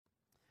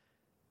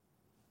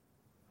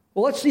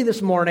Well, let's see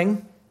this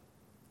morning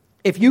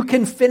if you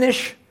can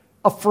finish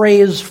a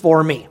phrase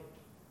for me.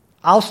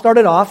 I'll start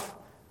it off,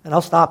 and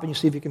I'll stop and you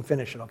see if you can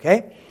finish it,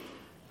 okay?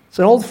 It's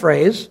an old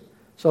phrase.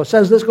 So it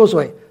says, this goes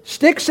away.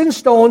 Sticks and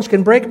stones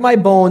can break my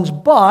bones,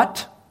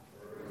 but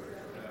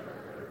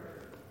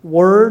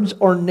words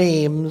or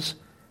names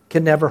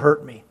can never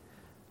hurt me.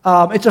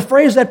 It's a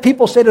phrase that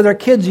people say to their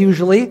kids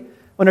usually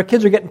when their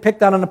kids are getting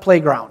picked on the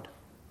playground,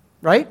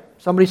 right?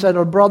 Somebody said,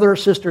 or brother or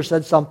sister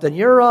said something.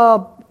 You're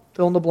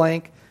fill in the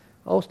blank.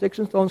 Oh, sticks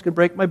and stones can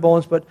break my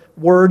bones, but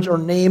words or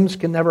names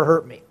can never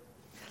hurt me.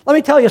 Let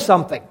me tell you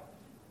something.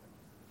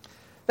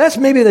 That's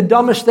maybe the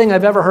dumbest thing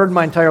I've ever heard in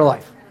my entire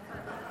life.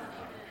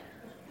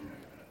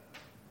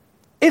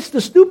 It's the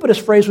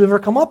stupidest phrase we've ever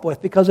come up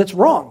with because it's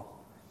wrong.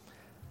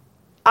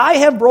 I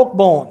have broke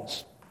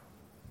bones,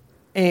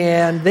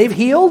 and they've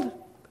healed,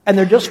 and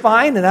they're just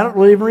fine, and I don't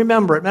really even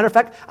remember it. Matter of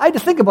fact, I had to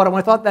think about it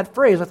when I thought that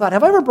phrase. I thought,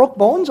 have I ever broke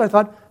bones? I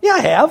thought, yeah, I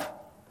have.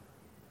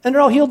 And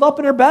they're all healed up,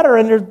 and they're better,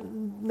 and they're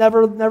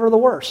never the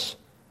worse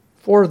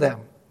for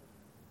them.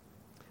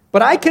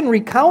 But I can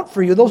recount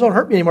for you, those don't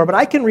hurt me anymore, but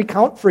I can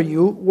recount for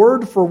you,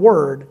 word for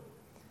word,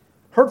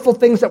 hurtful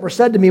things that were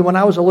said to me when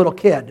I was a little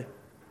kid.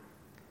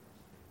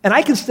 And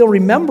I can still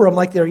remember them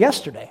like they were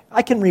yesterday.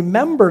 I can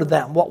remember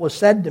them, what was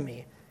said to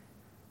me.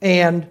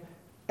 And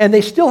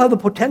they still have the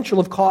potential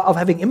of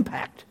having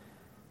impact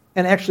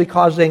and actually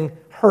causing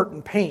hurt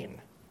and pain.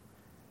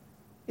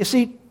 You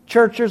see,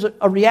 church, there's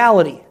a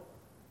reality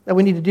that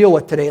we need to deal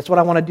with today. It's what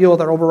I want to deal with,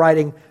 our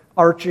overriding,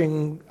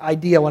 arching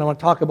idea, what I want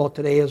to talk about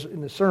today is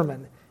in the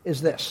sermon,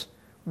 is this.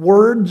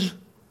 Words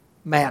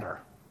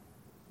matter.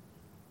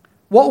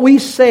 What we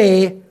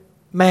say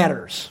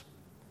matters.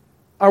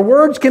 Our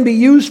words can be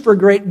used for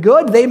great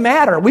good. They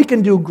matter. We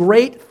can do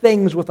great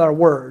things with our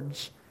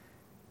words.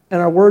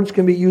 And our words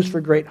can be used for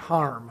great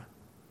harm.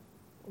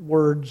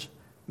 Words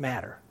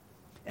matter.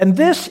 And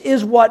this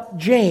is what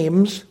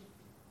James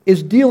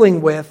is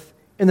dealing with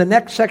in the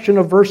next section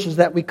of verses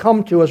that we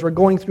come to as we're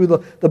going through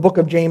the book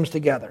of James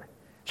together.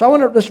 So I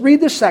want to just read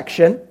this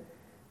section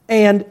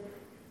and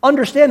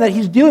understand that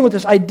he's dealing with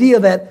this idea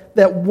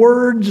that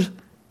words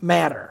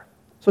matter.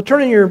 So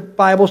turn in your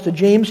Bibles to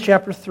James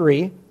chapter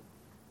 3.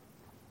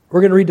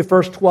 We're going to read the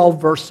first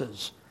 12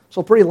 verses.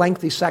 So a pretty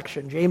lengthy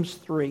section, James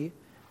 3,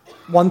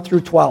 1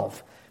 through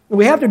 12. And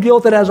we have to deal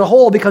with it as a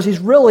whole because he's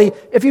really,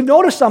 if you've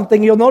noticed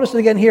something, you'll notice it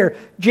again here.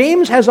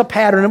 James has a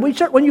pattern. And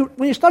when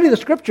you study the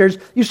scriptures,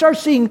 you start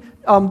seeing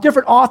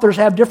different authors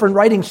have different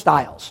writing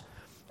styles.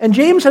 And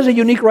James has a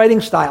unique writing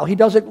style. He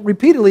does it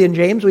repeatedly in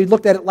James. We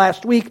looked at it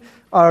last week,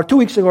 or 2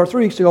 weeks ago, or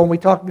 3 weeks ago, when we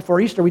talked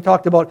before Easter. We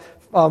talked about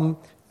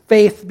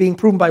faith being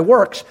proven by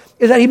works,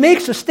 is that he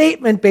makes a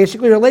statement,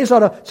 basically, or lays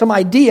out some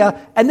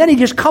idea, and then he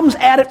just comes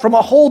at it from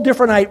a whole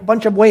different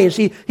bunch of ways.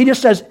 He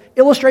just says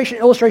illustration,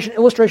 illustration,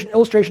 illustration,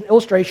 illustration,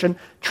 illustration,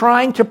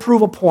 trying to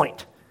prove a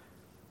point.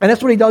 And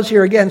that's what he does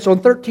here again. So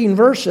in 13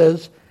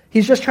 verses,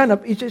 he's just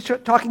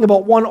talking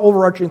about one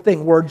overarching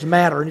thing, words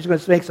matter, and he's going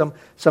to make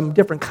some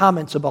different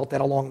comments about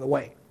that along the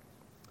way.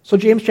 So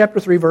James chapter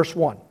 3, verse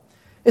 1.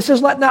 It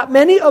says, "Let not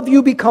many of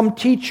you become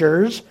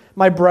teachers,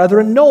 my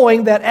brethren,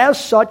 knowing that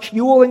as such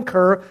you will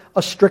incur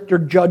a stricter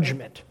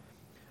judgment.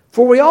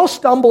 For we all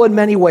stumble in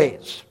many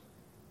ways."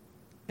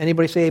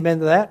 Anybody say amen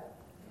to that?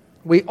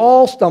 We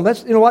all stumble.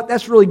 You know what?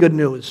 That's really good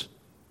news.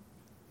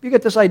 If you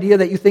get this idea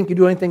that you think you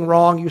do anything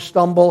wrong, you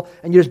stumble,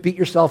 and you just beat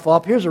yourself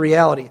up, here's the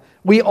reality.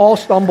 We all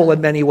stumble in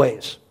many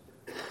ways.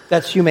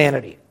 That's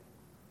humanity.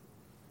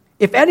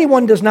 If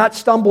anyone does not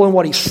stumble in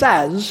what he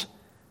says,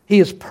 he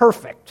is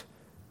perfect,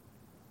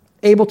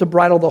 able to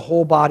bridle the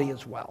whole body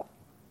as well.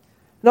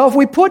 Now, if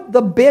we put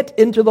the bit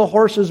into the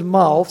horse's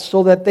mouth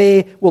so that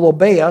they will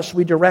obey us,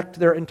 we direct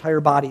their entire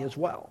body as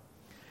well.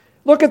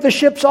 Look at the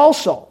ships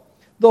also.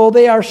 Though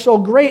they are so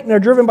great and are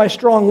driven by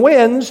strong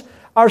winds,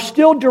 are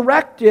still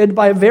directed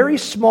by a very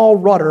small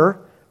rudder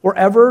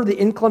wherever the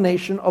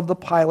inclination of the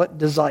pilot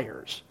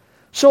desires.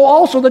 So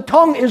also the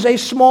tongue is a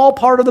small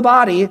part of the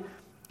body,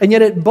 and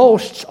yet it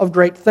boasts of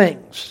great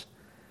things.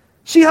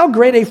 See how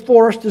great a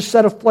forest is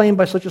set aflame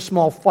by such a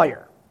small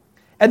fire.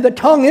 And the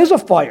tongue is a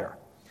fire,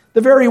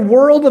 the very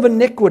world of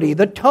iniquity.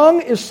 The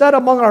tongue is set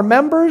among our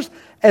members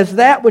as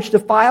that which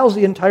defiles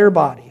the entire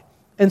body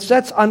and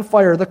sets on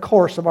fire the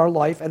course of our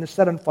life and is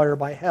set on fire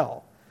by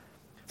hell.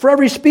 For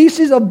every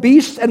species of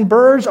beasts and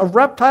birds, of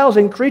reptiles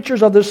and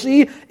creatures of the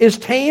sea is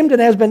tamed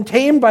and has been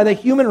tamed by the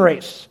human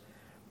race.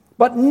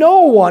 But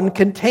no one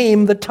can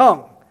tame the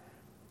tongue.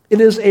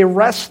 It is a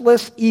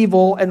restless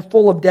evil and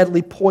full of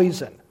deadly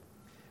poison.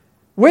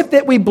 With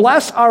it we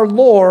bless our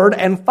Lord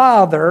and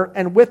Father,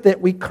 and with it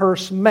we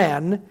curse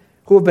men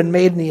who have been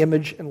made in the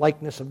image and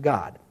likeness of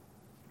God.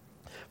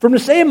 From the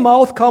same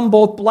mouth come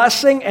both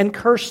blessing and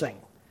cursing.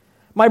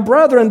 My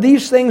brethren,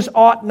 these things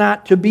ought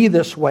not to be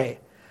this way.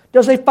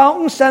 Does a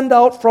fountain send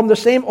out from the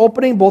same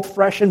opening both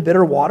fresh and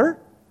bitter water?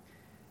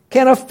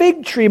 Can a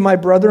fig tree, my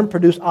brethren,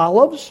 produce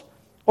olives,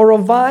 or a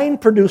vine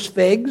produce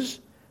figs?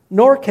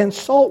 Nor can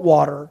salt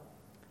water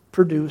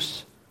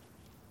produce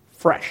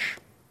fresh.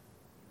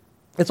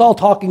 It's all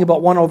talking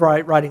about one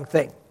overriding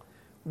thing.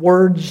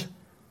 Words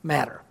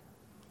matter.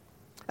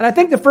 And I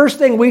think the first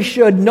thing we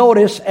should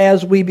notice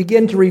as we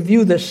begin to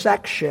review this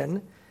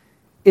section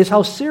is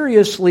how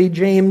seriously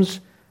James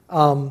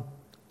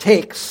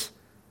takes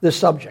this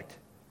subject.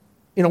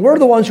 You know, we're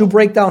the ones who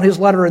break down his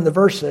letter in the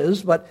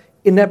verses, but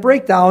in that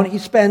breakdown, he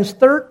spends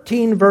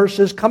 13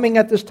 verses coming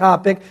at this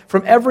topic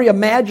from every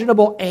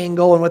imaginable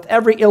angle and with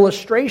every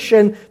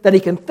illustration that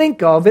he can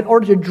think of in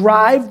order to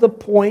drive the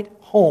point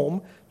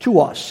home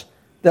to us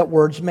that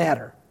words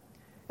matter.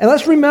 And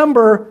let's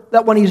remember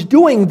that when he's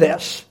doing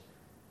this,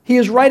 he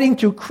is writing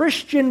to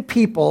Christian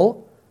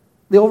people,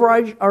 the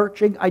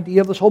overarching idea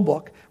of this whole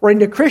book, writing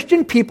to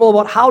Christian people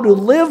about how to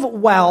live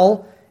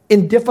well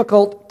in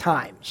difficult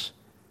times.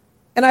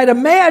 And I'd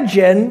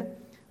imagine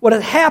what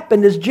had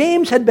happened is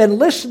James had been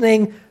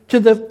listening to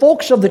the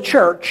folks of the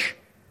church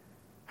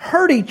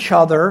hurt each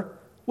other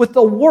with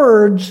the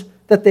words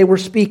that they were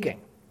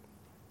speaking.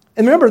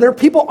 And remember, there are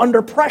people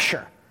under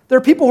pressure. There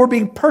are people who are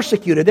being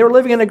persecuted. They were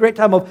living in a great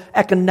time of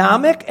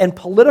economic and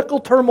political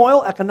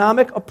turmoil,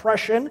 economic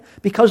oppression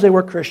because they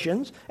were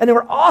Christians. And they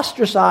were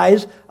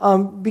ostracized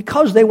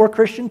because they were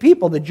Christian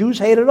people. The Jews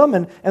hated them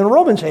and the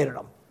Romans hated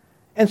them.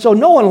 And so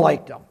no one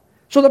liked them.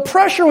 So the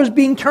pressure was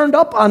being turned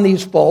up on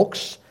these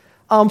folks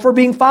for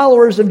being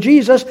followers of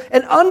Jesus.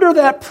 And under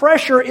that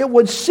pressure, it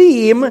would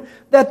seem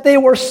that they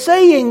were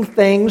saying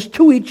things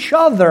to each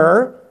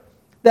other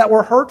that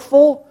were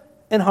hurtful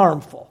and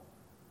harmful.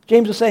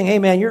 James is saying, hey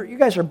man, you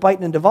guys are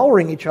biting and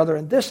devouring each other,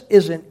 and this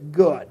isn't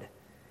good.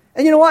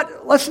 And you know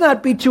what? Let's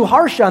not be too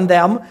harsh on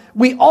them.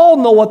 We all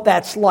know what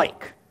that's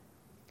like.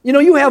 You know,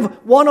 you have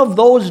one of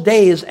those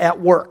days at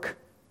work,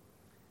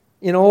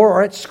 you know,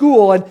 or at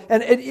school,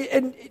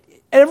 and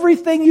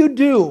everything you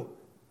do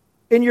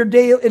in your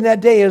day, in that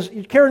day, is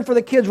you're caring for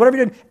the kids, whatever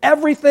you're doing,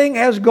 everything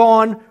has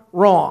gone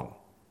wrong.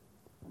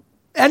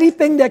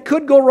 Anything that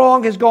could go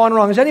wrong has gone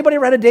wrong. Has anybody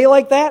ever had a day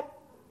like that?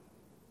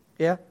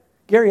 Yeah?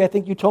 Gary, I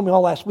think you told me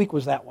all last week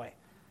was that way.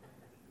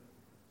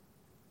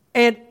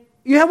 And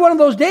you have one of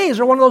those days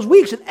or one of those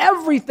weeks and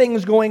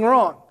everything's going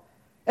wrong.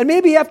 And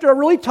maybe after a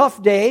really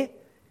tough day,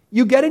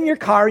 you get in your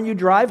car and you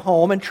drive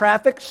home and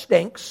traffic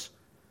stinks,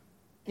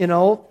 you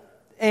know,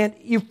 and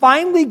you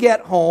finally get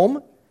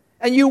home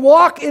and you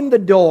walk in the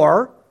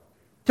door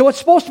to what's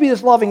supposed to be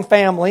this loving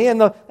family, and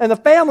the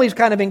family's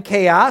kind of in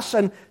chaos,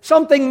 and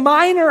something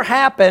minor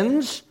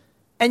happens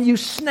and you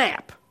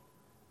snap.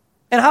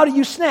 And how do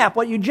you snap?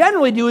 What you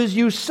generally do is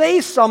you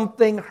say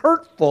something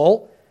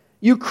hurtful,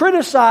 you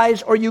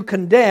criticize or you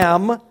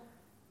condemn,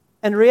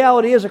 and the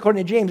reality is,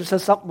 according to James, it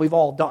says something we've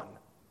all done.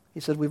 He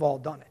says we've all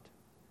done it.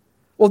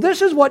 Well,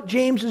 this is what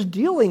James is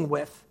dealing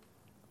with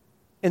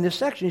in this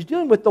section. He's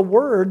dealing with the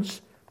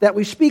words that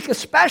we speak,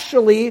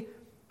 especially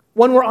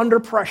when we're under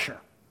pressure.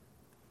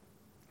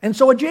 And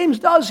so what James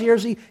does here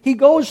is he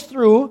goes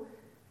through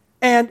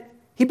and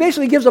he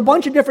basically gives a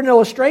bunch of different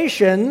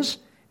illustrations.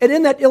 And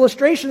in that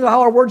illustration of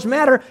how our words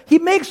matter, he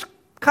makes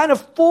kind of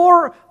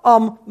four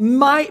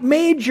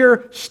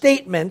major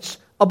statements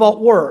about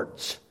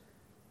words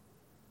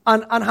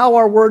on how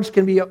our words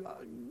can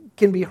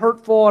be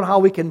hurtful and how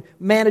we can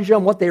manage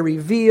them, what they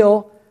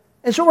reveal.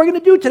 And so what we're going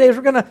to do today is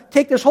we're going to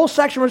take this whole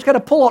section, we're just going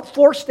to pull out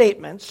four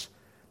statements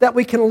that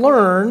we can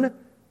learn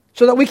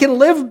so that we can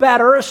live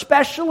better,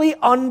 especially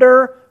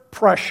under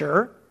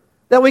pressure,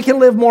 that we can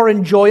live more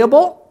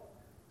enjoyable,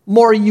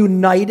 more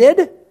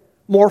united,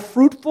 more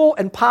fruitful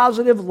and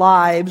positive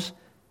lives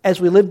as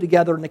we live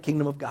together in the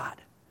kingdom of God.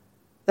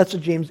 That's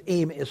what James'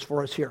 aim is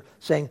for us here,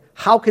 saying,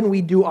 how can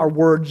we do our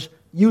words,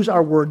 use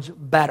our words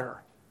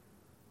better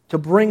to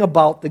bring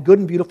about the good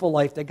and beautiful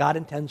life that God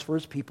intends for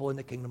his people in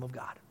the kingdom of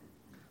God?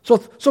 So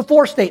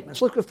four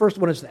statements. Look, the first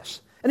one is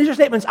this. And these are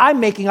statements I'm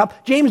making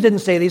up. James didn't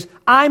say these.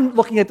 I'm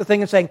looking at the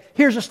thing and saying,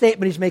 here's a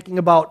statement he's making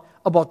about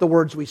the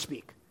words we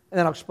speak. And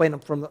then I'll explain them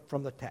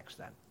from the text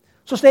then.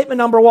 So statement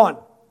number one.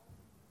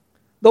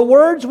 The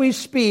words we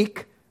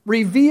speak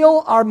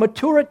reveal our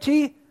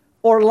maturity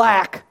or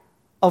lack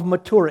of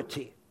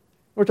maturity.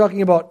 We're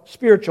talking about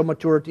spiritual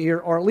maturity here,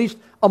 or at least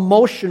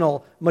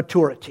emotional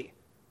maturity.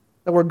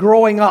 That we're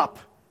growing up.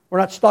 We're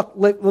not stuck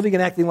living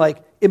and acting like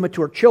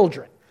immature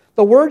children.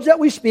 The words that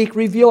we speak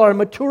reveal our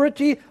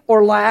maturity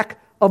or lack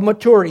of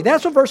maturity.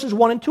 That's what verses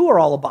 1 and 2 are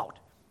all about.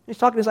 He's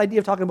talking this idea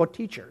of talking about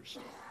teachers.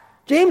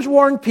 James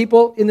warned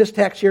people in this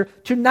text here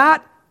to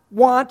not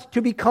want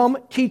to become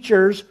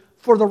teachers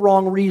for the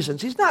wrong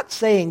reasons. He's not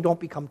saying don't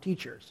become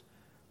teachers.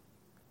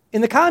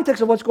 In the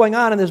context of what's going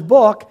on in this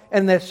book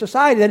and this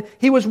society, then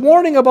he was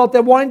warning about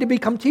them wanting to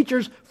become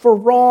teachers for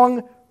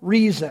wrong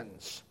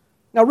reasons.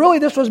 Now, really,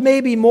 this was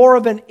maybe more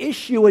of an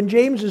issue in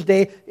James's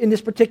day in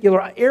this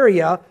particular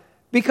area,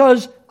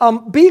 because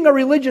being a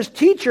religious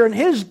teacher in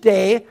his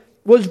day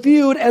was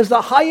viewed as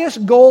the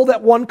highest goal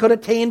that one could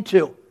attain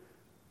to.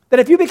 That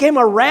if you became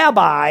a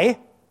rabbi,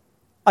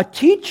 a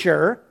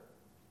teacher,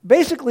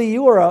 basically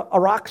you were a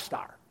rock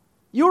star.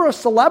 You were a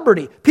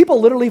celebrity.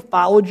 People literally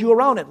followed you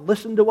around and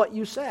listened to what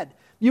you said.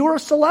 You were a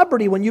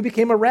celebrity when you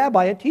became a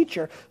rabbi, a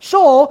teacher.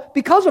 So,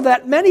 because of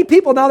that, many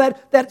people, now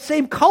that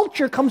same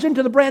culture comes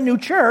into the brand new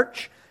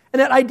church, And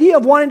that idea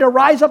of wanting to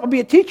rise up and be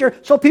a teacher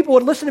so people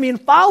would listen to me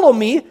and follow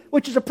me,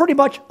 which is a pretty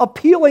much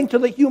appealing to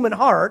the human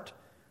heart,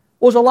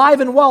 was alive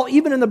and well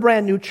even in the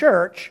brand new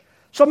church.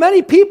 So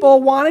many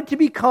people wanted to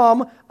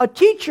become a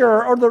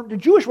teacher, or the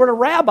Jewish word, a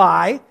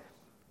rabbi,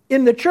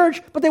 in the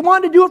church, but they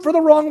wanted to do it for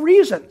the wrong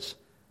reasons.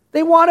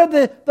 They wanted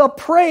the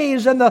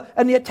praise and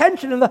the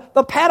attention and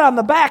the pat on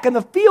the back and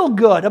the feel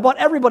good about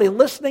everybody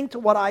listening to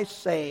what I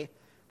say.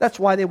 That's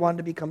why they wanted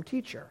to become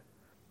teacher.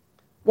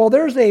 Well,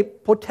 there's a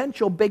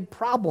potential big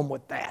problem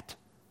with that.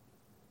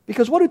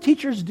 Because what do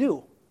teachers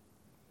do?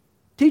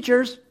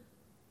 Teachers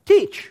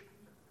teach.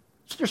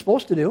 That's what they're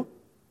supposed to do.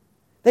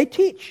 They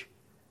teach.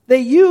 They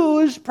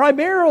use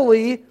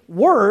primarily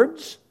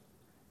words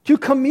to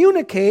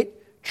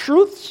communicate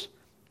truths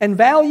and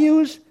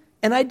values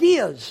and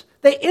ideas.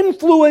 They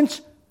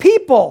influence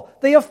people.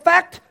 They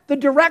affect the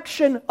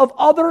direction of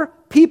other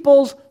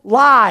people's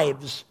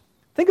lives.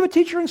 Think of a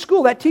teacher in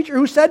school, that teacher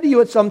who said to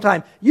you at some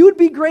time, "You'd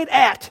be great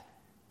at,"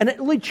 and it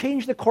really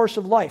changed the course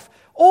of life.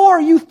 Or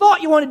you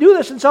thought you wanted to do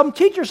this, and some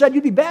teacher said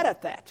you'd be bad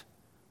at that,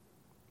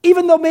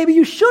 even though maybe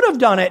you should have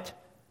done it,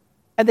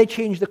 and they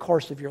changed the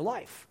course of your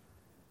life.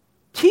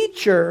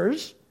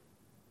 Teachers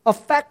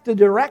affect the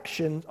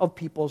direction of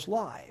people's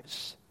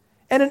lives.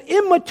 And an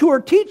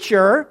immature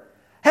teacher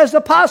has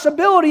the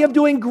possibility of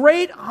doing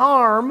great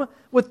harm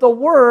with the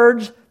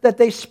words that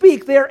they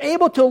speak. They are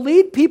able to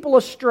lead people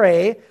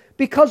astray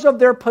because of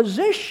their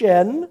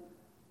position,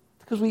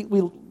 because we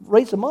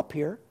raise them up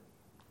here.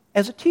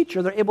 As a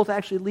teacher, they're able to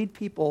actually lead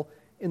people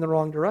in the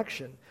wrong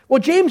direction. Well,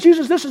 James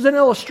uses this as an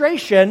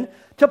illustration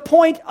to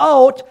point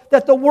out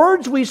that the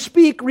words we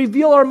speak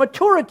reveal our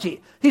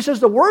maturity. He says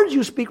the words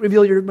you speak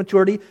reveal your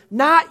maturity,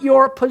 not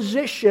your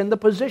position, the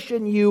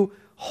position you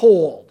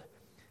hold.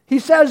 He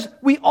says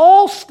we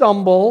all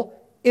stumble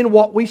in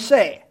what we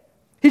say.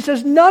 He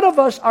says none of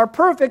us are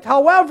perfect.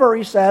 However,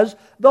 he says,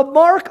 the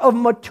mark of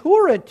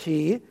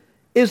maturity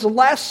is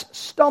less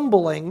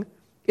stumbling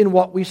in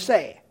what we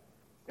say.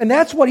 And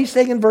that's what he's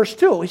saying in verse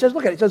 2. He says,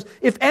 look at it. He says,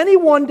 if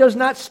anyone does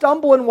not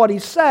stumble in what he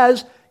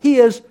says, he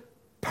is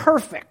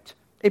perfect.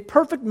 A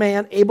perfect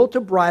man, able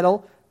to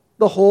bridle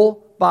the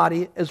whole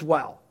body as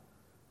well.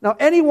 Now,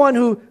 anyone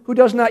who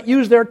does not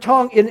use their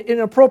tongue in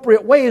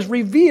inappropriate ways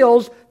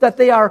reveals that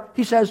they are,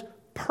 he says,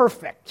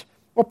 perfect.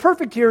 Well,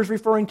 perfect here is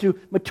referring to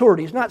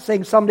maturity. He's not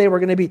saying someday we're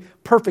going to be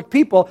perfect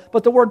people,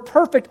 but the word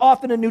perfect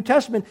often in the New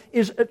Testament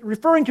is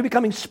referring to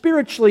becoming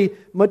spiritually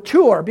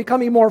mature,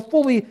 becoming more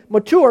fully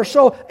mature.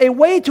 So a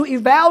way to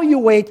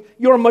evaluate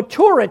your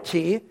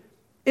maturity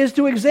is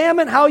to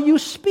examine how you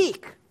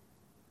speak.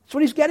 That's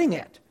what he's getting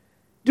at.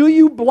 Do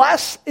you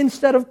bless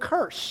instead of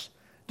curse?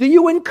 Do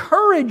you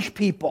encourage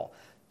people?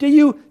 Do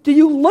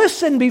you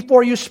listen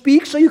before you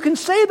speak so you can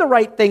say the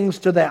right things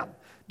to them?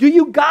 Do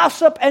you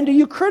gossip and do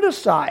you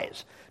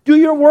criticize? Do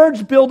your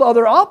words build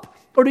others up,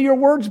 or do your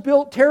words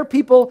tear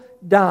people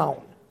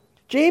down?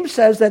 James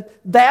says that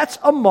that's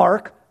a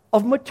mark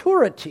of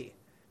maturity.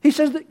 He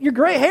says that your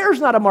gray hair is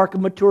not a mark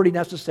of maturity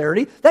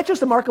necessarily. That's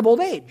just a mark of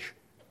old age.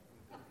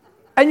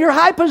 And your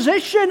high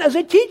position as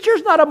a teacher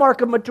is not a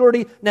mark of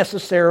maturity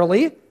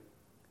necessarily.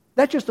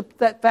 That's just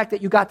that fact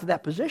that you got to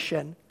that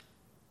position,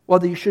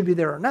 whether you should be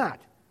there or not.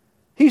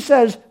 He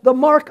says the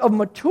mark of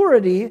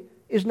maturity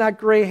is not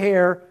gray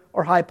hair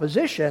or high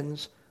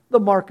positions. The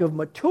mark of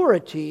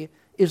maturity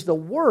is the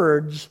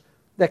words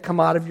that come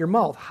out of your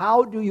mouth.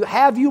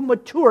 Have you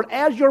matured?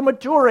 As you're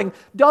maturing,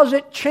 does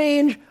it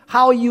change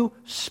how you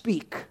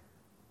speak?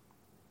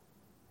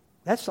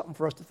 That's something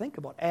for us to think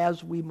about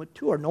as we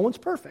mature. No one's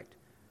perfect,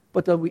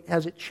 but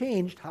has it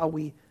changed how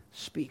we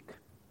speak?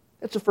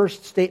 That's the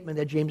first statement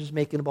that James is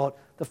making about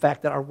the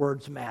fact that our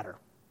words matter.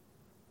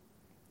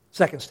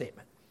 Second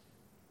statement.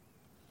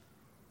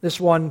 This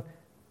one,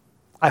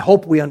 I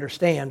hope we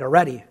understand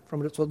already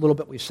from a little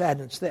bit we've said,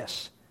 and it's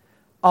this.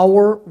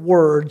 Our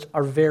words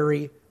are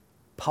very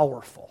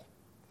powerful.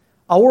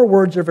 Our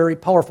words are very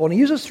powerful. And he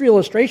uses three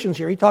illustrations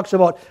here. He talks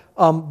about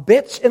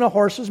bits in a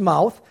horse's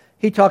mouth.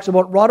 He talks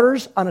about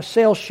rudders on a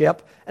sail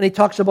ship. And he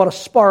talks about a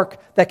spark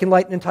that can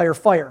light an entire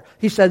fire.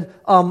 He said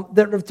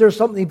there's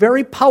something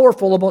very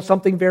powerful about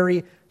something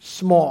very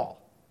small.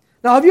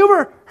 Now, have you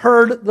ever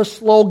heard the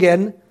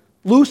slogan,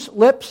 loose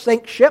lips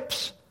sink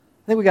ships?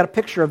 I think we got a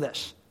picture of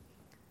this.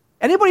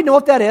 Anybody know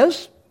what that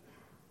is?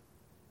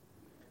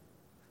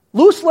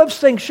 Loose lips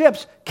sink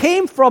ships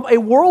came from a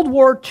World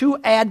War II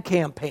ad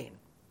campaign.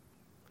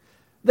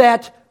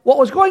 That what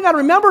was going on,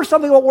 remember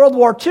something about World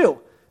War II,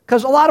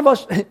 because a lot of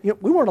us,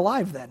 we weren't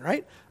alive then,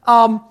 right?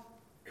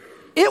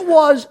 It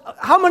was,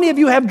 how many of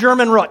you have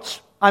German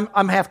roots?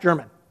 I'm half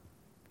German.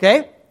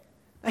 Okay?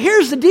 Now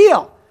here's the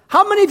deal.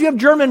 How many of you have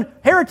German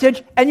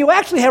heritage and you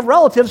actually have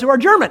relatives who are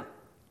German?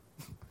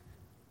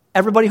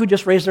 Everybody who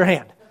just raised their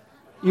hand.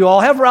 You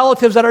all have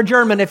relatives that are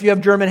German if you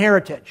have German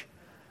heritage.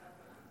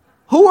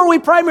 Who were we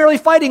primarily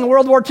fighting in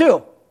World War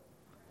II?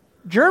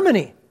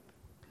 Germany.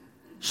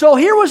 So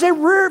here was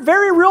a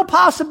very real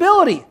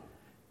possibility.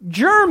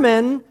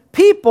 German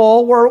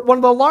people were one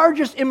of the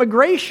largest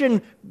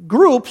immigration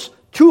groups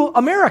to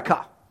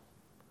America.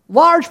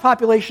 large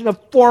population of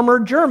former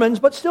Germans,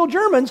 but still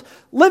Germans,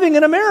 living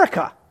in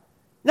America.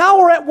 Now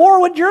we're at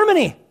war with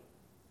Germany.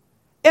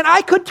 And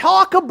I could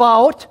talk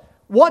about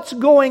what's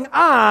going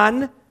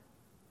on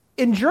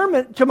in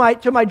German to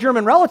my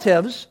German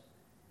relatives,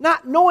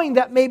 not knowing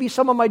that maybe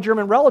some of my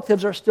German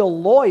relatives are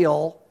still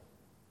loyal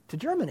to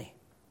Germany.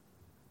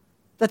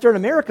 That they're in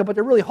America, but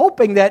they're really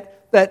hoping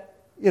that the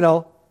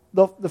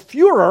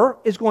Fuhrer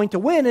is going to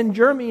win and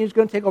Germany is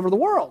going to take over the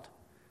world.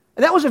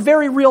 And that was a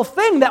very real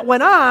thing that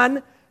went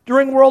on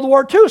during World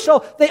War II.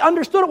 So they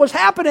understood it was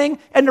happening,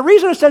 and the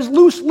reason it says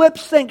loose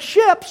lips sink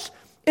ships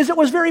is it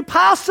was very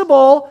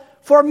possible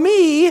for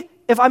me,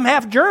 if I'm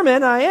half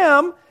German, I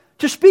am,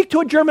 to speak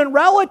to a German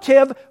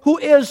relative who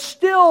is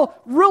still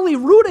really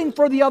rooting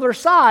for the other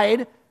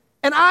side,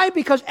 and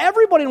because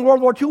everybody in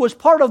World War II was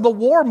part of the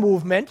war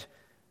movement,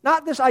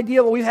 not this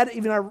idea that we've had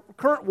even our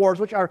current wars,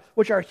 which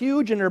are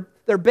huge and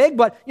they're big,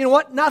 but you know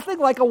what? Nothing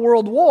like a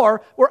world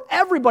war where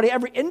everybody,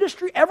 every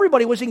industry,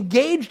 everybody was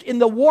engaged in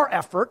the war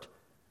effort.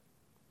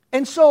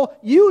 And so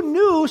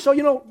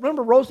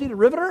remember Rosie the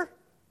Riveter?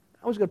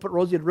 I was going to put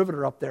Rosie the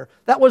Riveter up there.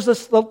 That was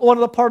one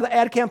of the part of the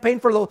ad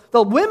campaign for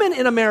the women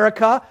in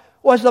America.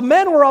 Was the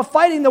men were out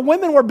fighting, the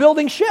women were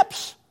building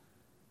ships.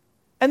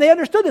 And they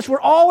understood this.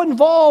 We're all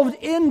involved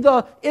in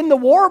the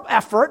war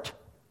effort.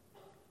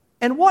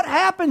 And what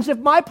happens if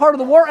my part of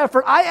the war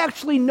effort, I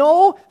actually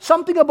know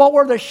something about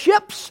where the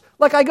ships,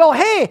 like I go,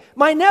 hey,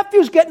 my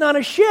nephew's getting on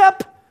a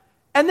ship,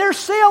 and they're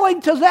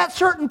sailing to that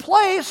certain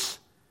place.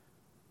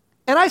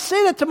 And I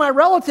say that to my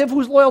relative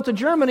who's loyal to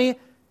Germany,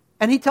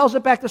 and he tells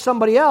it back to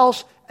somebody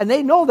else, and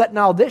they know that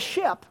now this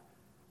ship,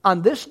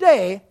 on this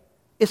day,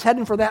 is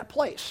heading for that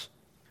place.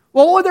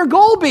 Well, what would their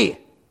goal be?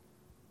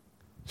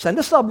 Send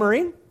a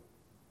submarine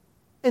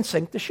and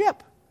sink the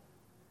ship.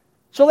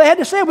 So they had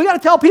to say, we got to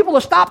tell people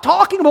to stop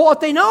talking about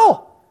what they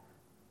know.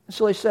 And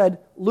so they said,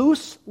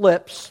 loose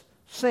lips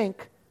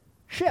sink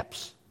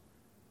ships.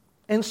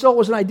 And so it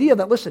was an idea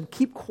that, listen,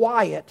 keep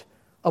quiet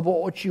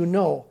about what you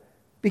know.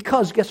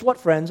 Because guess what,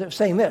 friends? It's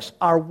saying this,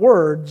 our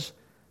words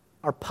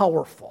are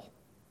powerful.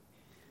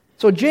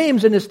 So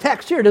James in his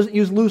text here doesn't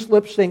use loose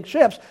lips sink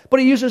ships, but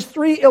he uses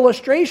 3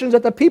 illustrations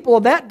that the people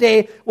of that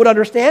day would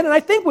understand, and I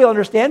think we'll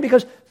understand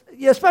because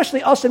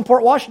especially us in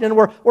Port Washington,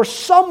 we're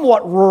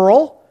somewhat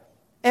rural,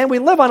 and we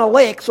live on a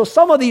lake, so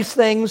some of these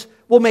things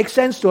will make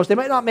sense to us. They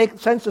might not make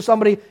sense to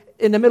somebody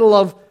in the middle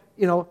of,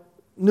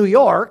 New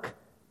York,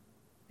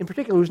 in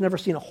particular, who's never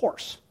seen a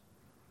horse.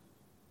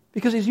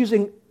 Because he's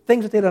using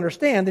things that they'd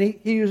understand, and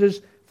he uses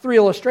 3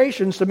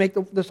 illustrations to make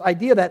this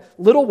idea that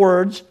little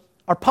words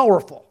are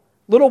powerful.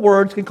 Little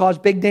words can cause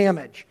big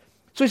damage.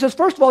 So he says,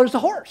 first of all, there's the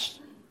horse.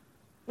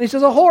 And he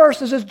says a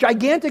horse is this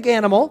gigantic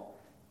animal.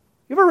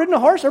 You ever ridden a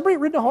horse? Everybody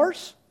ridden a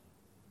horse?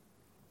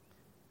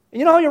 And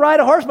you know how you ride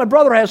a horse? My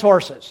brother has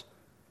horses.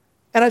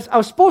 And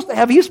he's supposed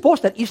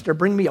to at Easter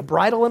bring me a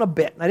bridle and a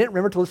bit. And I didn't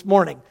remember till this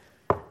morning.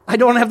 I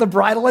don't have the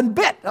bridle and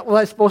bit. That's what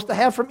I was supposed to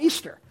have from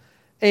Easter.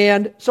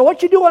 And so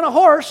what you do on a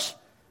horse,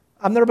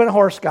 I've never been a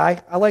horse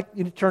guy. I like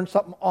you to turn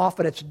something off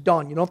and it's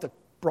done. You don't have to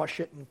brush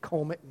it and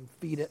comb it and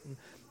feed it and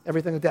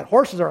everything like that.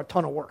 Horses are a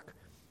ton of work.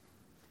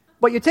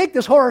 But you take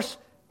this horse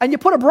and you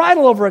put a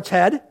bridle over its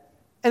head,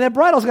 and that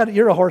bridle's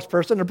you're a horse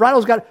person, the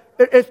bridle's got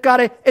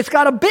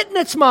a bit in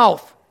its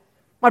mouth.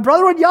 My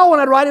brother would yell when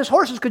I'd ride his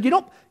horses,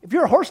 because if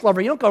you're a horse lover,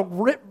 you don't go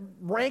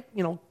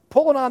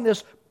pulling on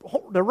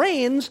the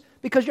reins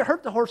because you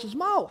hurt the horse's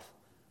mouth.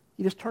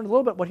 You just turn a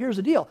little bit, but here's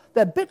the deal.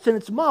 That bit's in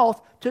its mouth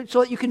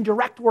so that you can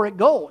direct where it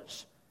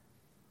goes.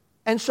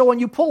 And so when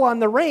you pull on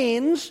the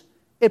reins,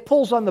 it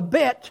pulls on the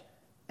bit,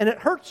 and it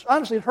hurts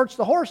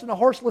the horse, and the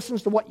horse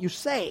listens to what you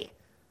say.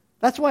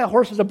 That's why a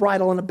horse has a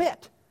bridle and a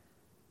bit.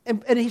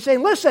 And he's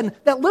saying, listen,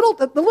 the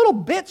little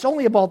bit's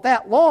only about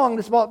that long.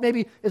 It's about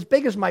maybe as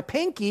big as my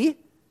pinky,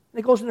 and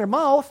it goes in their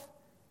mouth,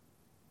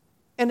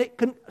 and it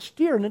can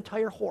steer an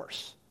entire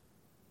horse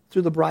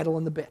through the bridle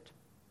and the bit.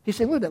 He's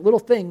saying, look, that little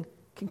thing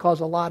can have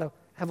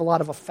a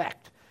lot of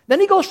effect. Then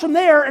he goes from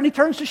there, and he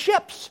turns to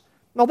ships.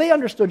 Now, they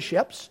understood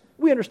ships.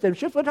 We understood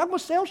ships. We're talking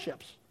about sail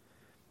ships.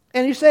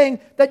 And he's saying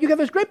that you have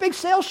this great big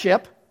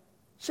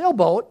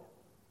sailboat,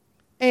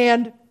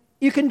 and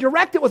you can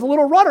direct it with a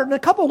little rudder. In a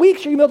couple of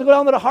weeks, you're going to be able to go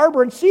down to the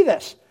harbor and see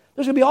this.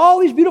 There's going to be all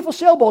these beautiful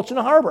sailboats in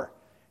the harbor.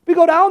 We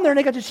go down there, and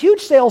they got these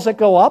huge sails that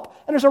go up,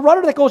 and there's a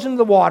rudder that goes into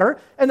the water,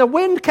 and the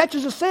wind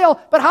catches the sail,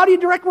 but how do you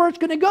direct where it's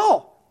going to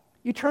go?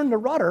 You turn the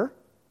rudder,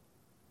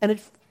 and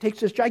it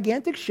takes this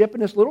gigantic ship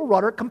and this little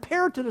rudder.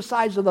 Compared to the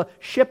size of the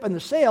ship and the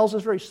sails,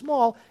 is very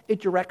small. It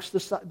directs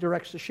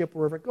the ship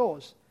wherever it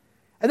goes.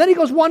 And then he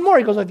goes one more.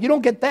 He goes, if you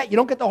don't get that, you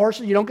don't get the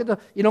horses, you don't get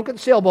the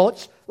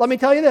sailboats. Let me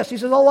tell you this. He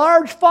says, a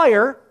large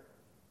fire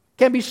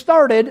can be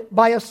started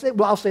by a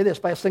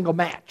single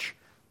match.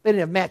 They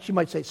didn't have match, you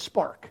might say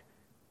spark.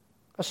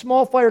 A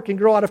small fire can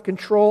grow out of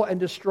control and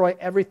destroy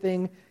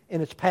everything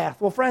in its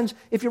path. Well, friends,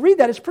 if you read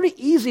that, it's pretty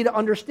easy to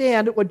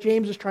understand what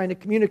James is trying to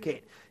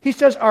communicate. He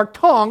says our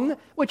tongue,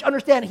 which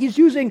understand he's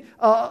using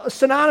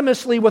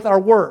synonymously with our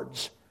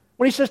words.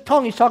 When he says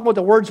tongue, he's talking about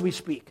the words we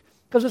speak.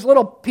 Because this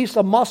little piece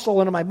of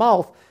muscle in my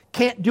mouth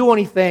can't do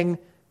anything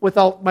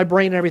without my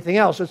brain and everything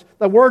else.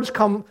 The words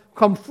come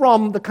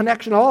from the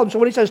connection of all of them. So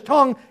when he says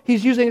tongue,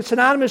 he's using it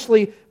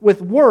synonymously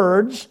with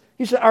words.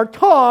 He said our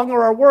tongue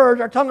or our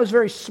words, our tongue is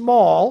very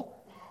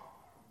small,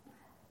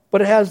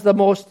 but it has the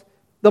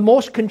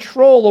most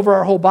control over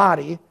our whole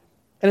body,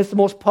 and it's the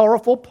most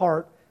powerful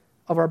part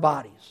of our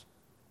bodies.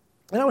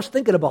 And I was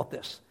thinking about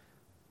this.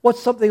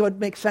 What's something that would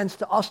make sense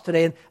to us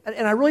today?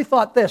 And I really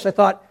thought this. I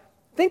thought,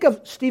 think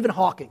of Stephen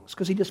Hawking,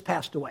 because he just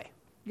passed away.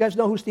 You guys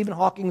know who Stephen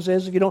Hawking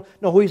is? If you don't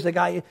know who he's the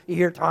guy you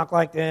hear talk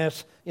like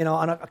this,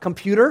 on a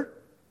computer.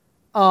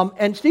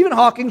 And Stephen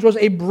Hawking was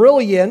a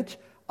brilliant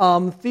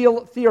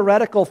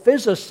theoretical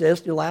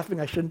physicist. You're laughing.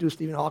 I shouldn't do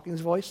Stephen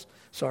Hawking's voice.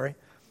 Sorry.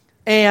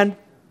 And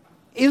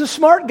he's a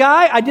smart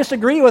guy. I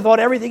disagree with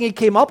everything he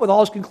came up with,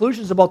 all his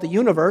conclusions about the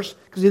universe,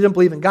 because he didn't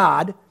believe in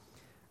God.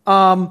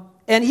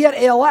 And he had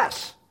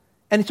ALS.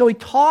 And so he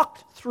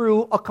talked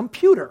through a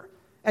computer.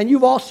 And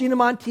you've all seen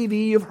him on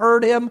TV. You've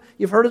heard him.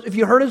 If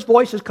you heard his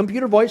voice, his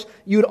computer voice,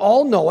 you'd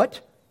all know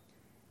it.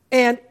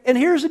 And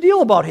here's the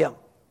deal about him.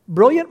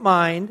 Brilliant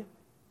mind.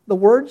 The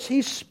words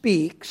he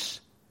speaks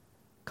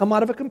come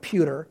out of a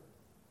computer.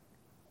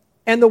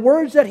 And the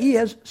words that he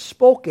has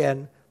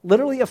spoken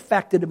literally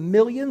affected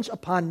millions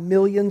upon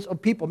millions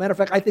of people. Matter of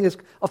fact, I think it's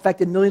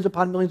affected millions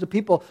upon millions of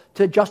people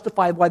to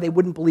justify why they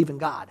wouldn't believe in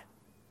God.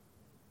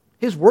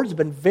 His words have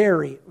been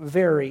very,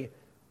 very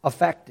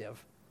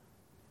effective.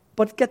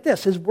 But get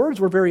this, his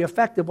words were very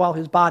effective while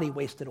his body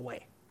wasted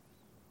away.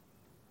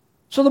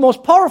 So the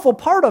most powerful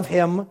part of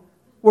him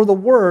were the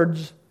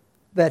words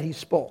that he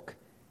spoke.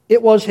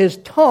 It was his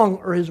tongue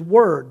or his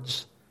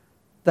words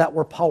that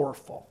were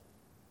powerful.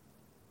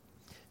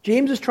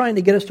 James is trying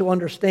to get us to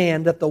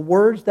understand that the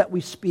words that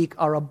we speak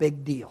are a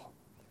big deal.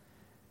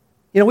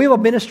 We have a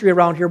ministry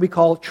around here we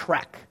call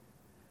Trek.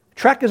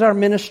 Trek is our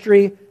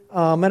ministry.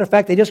 Matter of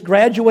fact, they just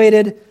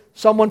graduated.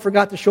 Someone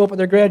forgot to show up at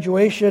their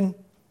graduation.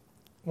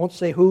 Won't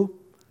say who.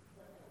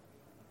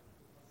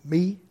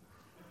 Me.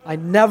 I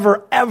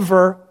never,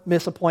 ever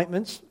miss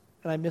appointments.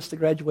 And I missed the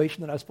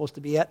graduation that I was supposed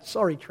to be at.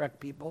 Sorry, Trek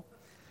people.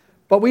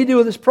 But we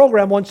do this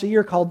program once a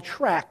year called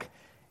Trek.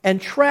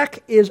 And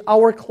Trek is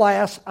our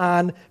class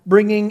on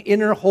bringing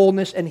inner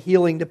wholeness and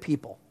healing to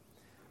people.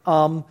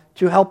 To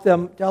help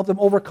them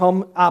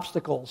overcome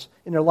obstacles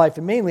in their life,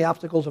 and mainly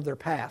obstacles of their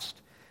past.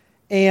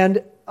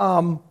 And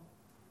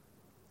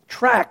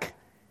Trek,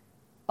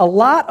 a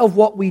lot of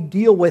what we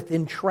deal with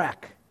in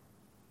Trek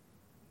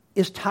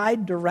is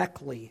tied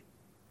directly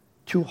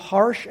to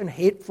harsh and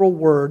hateful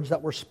words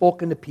that were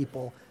spoken to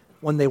people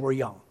when they were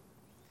young.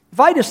 If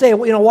I just say,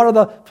 what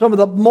are some of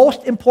the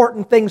most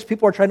important things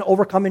people are trying to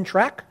overcome in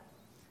Trek?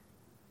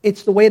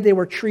 It's the way they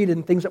were treated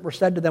and things that were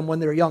said to them when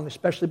they were young,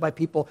 especially by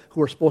people who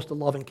were supposed to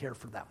love and care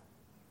for them.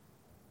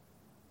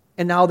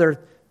 And now they're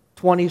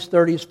 20s,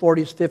 30s,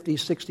 40s, 50s,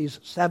 60s,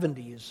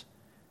 70s,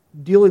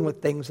 dealing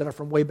with things that are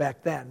from way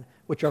back then,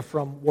 which are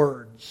from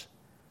words.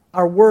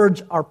 Our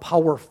words are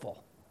powerful.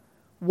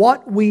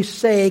 What we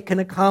say can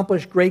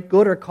accomplish great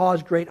good or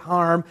cause great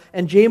harm,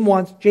 and James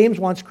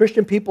wants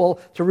Christian people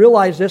to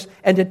realize this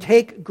and to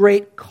take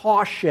great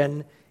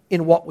caution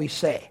in what we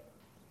say.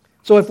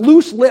 So if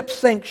loose lips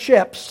sink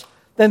ships,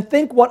 then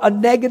think what a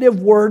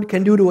negative word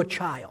can do to a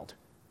child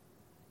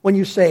when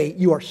you say,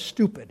 you are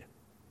stupid,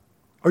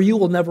 or you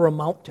will never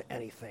amount to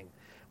anything,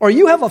 or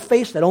you have a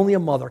face that only a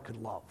mother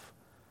could love.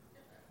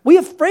 We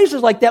have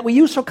phrases like that we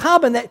use so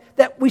common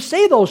that we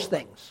say those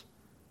things.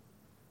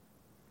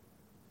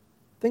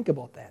 Think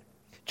about that.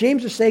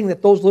 James is saying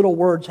that those little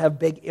words have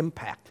big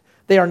impact.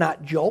 They are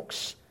not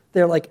jokes.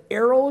 They're like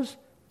arrows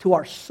to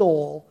our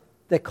soul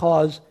that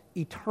cause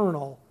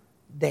eternal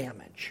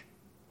damage.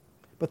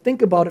 But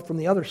think about it from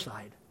the other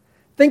side.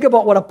 Think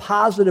about what a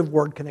positive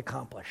word can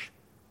accomplish.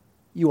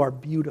 You are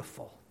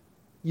beautiful.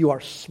 You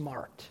are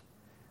smart.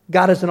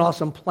 God has an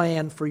awesome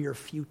plan for your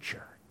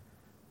future.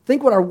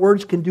 Think what our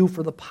words can do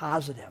for the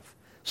positive.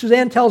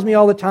 Suzanne tells me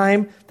all the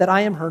time that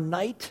I am her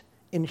knight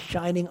in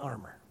shining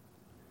armor.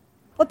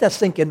 Let that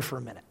sink in for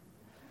a minute.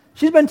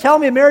 She's been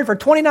telling me I'm married for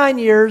 29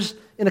 years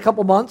in a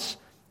couple months,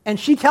 and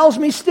she tells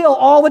me still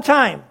all the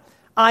time,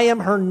 I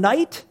am her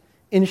knight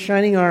in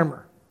shining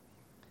armor.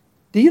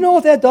 Do you know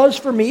what that does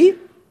for me?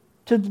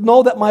 To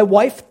know that my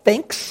wife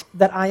thinks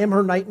that I am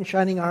her knight in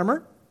shining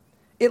armor.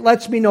 It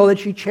lets me know that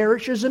she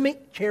cherishes me.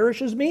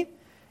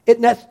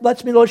 It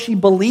lets me know she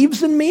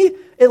believes in me.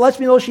 It lets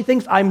me know she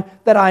thinks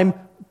that I'm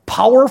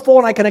powerful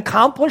and I can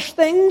accomplish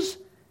things.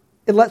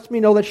 It lets me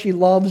know that she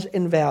loves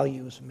and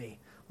values me.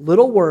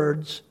 Little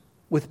words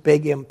with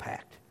big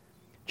impact.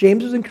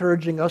 James is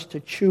encouraging us to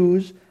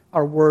choose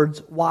our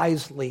words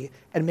wisely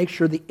and make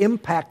sure the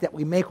impact that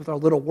we make with our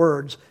little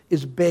words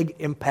is big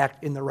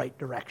impact in the right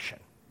direction.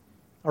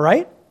 All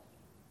right?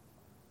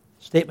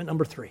 Statement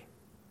number 3.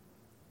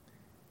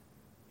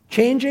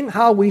 Changing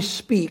how we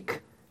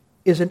speak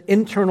is an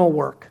internal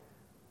work,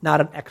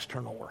 not an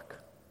external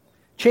work.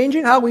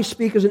 Changing how we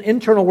speak is an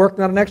internal work,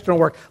 not an external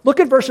work. Look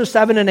at verses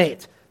 7 and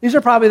 8. These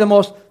are probably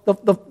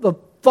the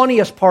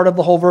funniest part of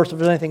the whole verse, if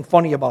there's anything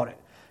funny about it.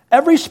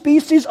 Every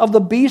species of the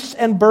beasts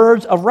and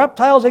birds, of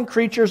reptiles and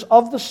creatures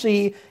of the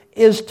sea,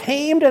 is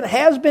tamed and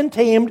has been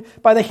tamed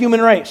by the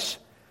human race.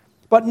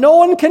 But no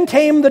one can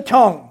tame the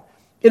tongue.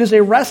 It is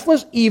a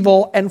restless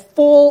evil and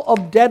full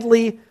of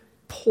deadly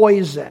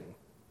poison.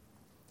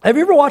 Have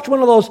you ever watched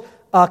one of those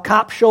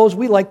cop shows?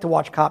 We like to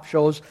watch cop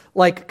shows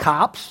like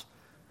Cops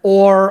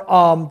or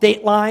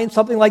Dateline,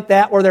 something like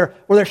that, where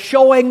they're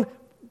showing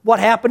what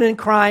happened in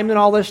crime and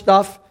all this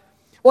stuff.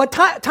 Well,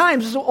 at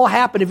times this will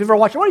happen. If you've ever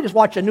watched, why don't you just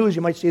watch the news?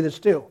 You might see this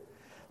too.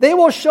 They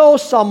will show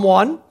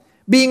someone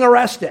being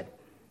arrested.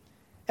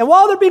 And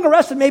while they're being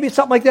arrested, maybe it's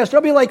something like this.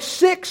 There'll be like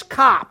 6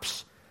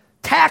 cops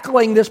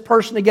tackling this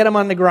person to get him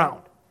on the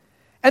ground.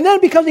 And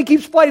then because he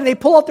keeps fighting, they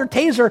pull out their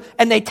taser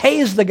and they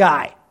tase the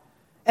guy.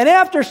 And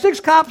after 6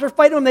 cops are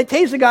fighting him, they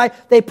tase the guy,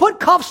 they put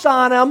cuffs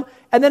on him,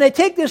 and then they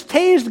take this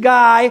tased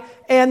guy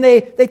and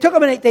they took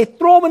him and they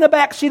throw him in the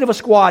back seat of a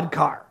squad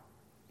car.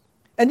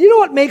 And you know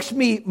what makes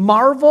me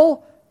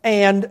marvel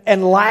and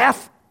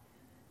laugh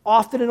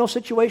often in those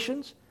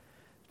situations?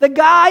 The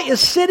guy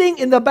is sitting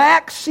in the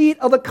back seat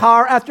of the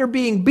car after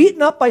being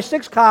beaten up by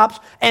 6 cops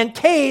and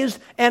tased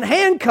and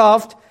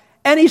handcuffed,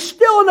 and he's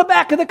still in the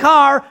back of the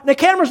car, and the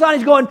camera's on,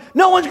 he's going,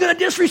 no one's going to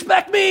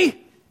disrespect me.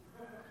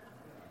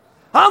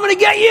 I'm going to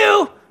get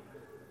you.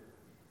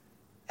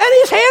 And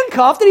he's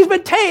handcuffed, and he's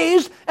been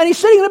tased, and he's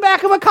sitting in the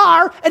back of a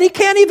car, and he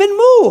can't even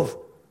move.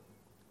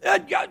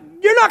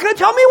 You're not going to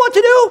tell me what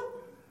to do?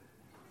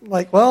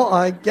 Like, well,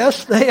 I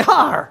guess they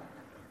are.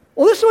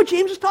 Well, this is what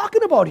James is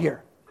talking about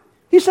here.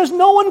 He says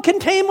no one can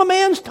tame a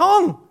man's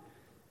tongue.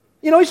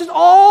 You know, he says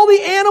all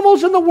the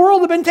animals in the world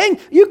have been tamed.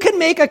 You can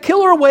make a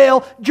killer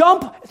whale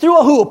jump through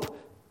a hoop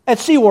at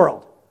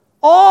SeaWorld.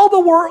 All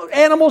the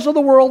animals of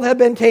the world have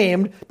been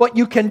tamed, but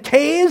you can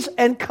tase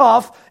and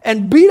cuff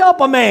and beat up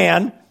a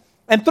man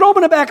and throw him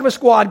in the back of a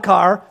squad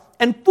car,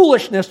 and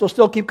foolishness will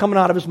still keep coming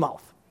out of his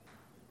mouth.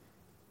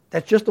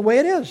 That's just the way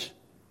it is.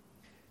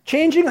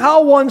 Changing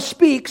how one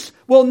speaks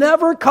will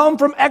never come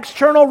from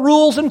external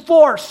rules and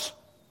force.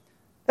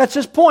 That's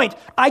his point.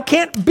 I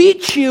can't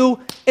beat you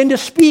into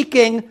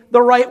speaking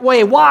the right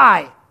way.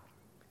 Why?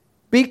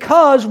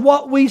 Because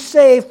what we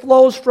say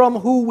flows from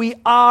who we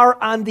are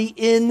on the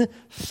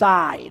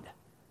inside.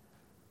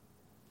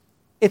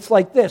 It's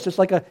like this. It's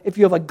like if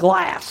you have a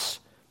glass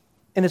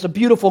and it's a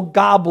beautiful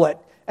goblet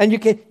and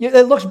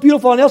it looks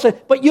beautiful on the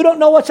outside, but you don't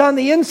know what's on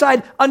the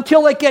inside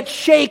until it gets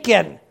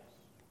shaken.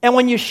 And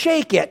when you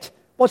shake it,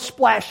 what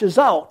splashes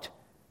out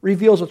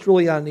reveals what's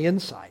really on the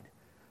inside.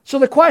 So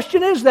the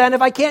question is then,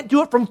 if I can't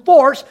do it from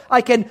force,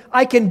 I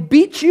can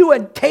beat you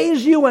and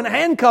tase you and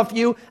handcuff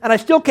you, and I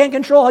still can't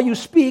control how you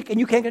speak, and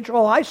you can't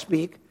control how I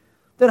speak,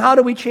 then how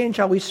do we change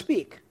how we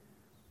speak?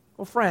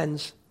 Well,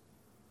 friends,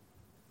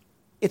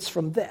 it's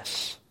from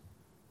this.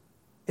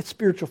 It's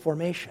spiritual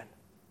formation.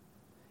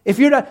 If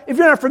you're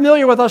not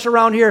familiar with us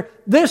around here,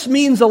 this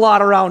means a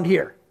lot around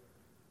here.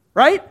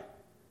 Right?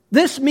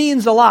 This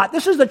means a lot.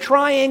 This is the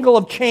triangle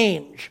of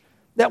change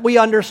that we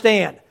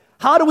understand.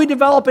 How do we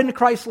develop into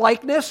Christ's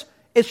likeness?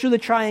 It's through the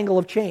triangle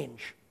of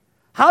change.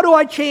 How do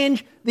I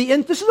change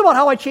this is about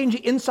how I change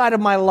the inside of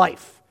my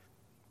life.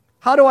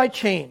 How do I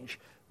change?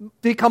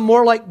 Become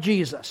more like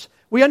Jesus.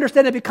 We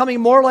understand that becoming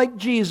more like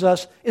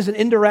Jesus is an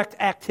indirect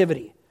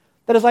activity.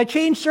 That as I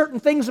change certain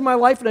things in my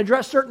life and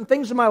address certain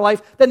things in my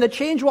life, then the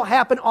change will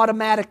happen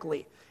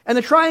automatically. And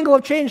the triangle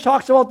of change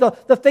talks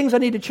about the things I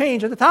need to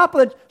change. At the top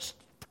of the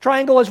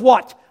triangle is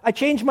what? I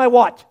change my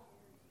what?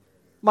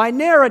 My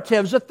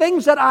narratives, the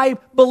things that I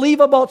believe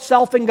about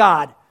self and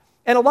God.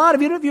 And a lot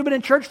of you, if you've been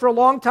in church for a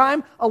long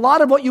time, a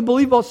lot of what you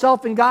believe about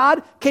self and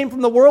God came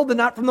from the world and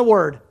not from the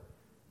Word.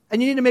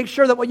 And you need to make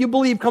sure that what you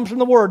believe comes from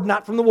the Word,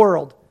 not from the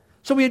world.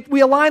 So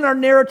we align our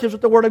narratives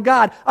with the Word of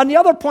God. On the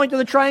other point of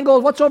the triangle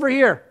is what's over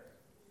here?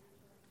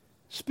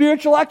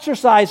 Spiritual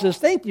exercises.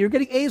 Thank you. You're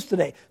getting A's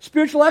today.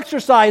 Spiritual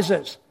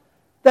exercises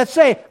that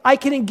say, I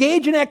can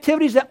engage in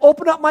activities that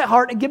open up my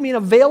heart and give me an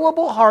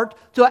available heart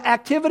to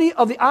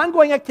the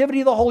ongoing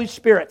activity of the Holy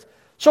Spirit.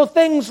 So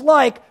things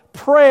like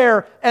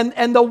prayer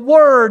and the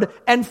Word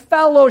and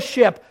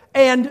fellowship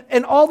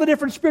and all the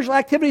different spiritual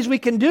activities we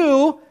can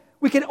do,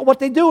 what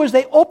they do is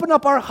they open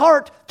up our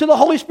heart to the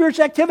Holy Spirit's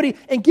activity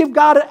and give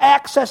God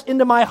access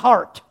into my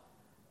heart.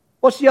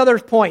 What's the other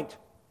point?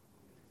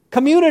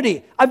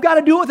 Community. I've got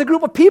to do it with a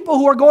group of people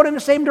who are going in the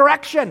same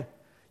direction.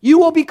 You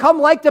will become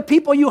like the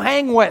people you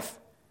hang with.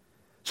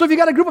 So if you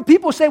got a group of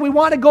people who say we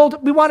want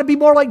to be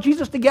more like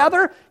Jesus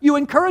together, you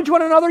encourage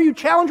one another, you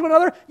challenge one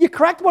another, you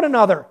correct one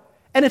another.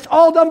 And it's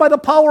all done by the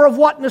power of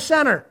what in the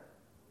center?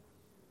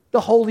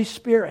 The Holy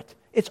Spirit.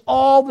 It's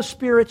all the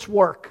Spirit's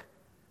work.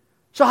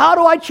 So how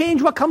do I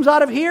change what comes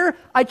out of here?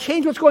 I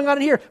change what's going on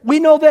in here. We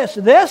know this.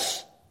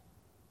 This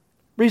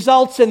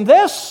results in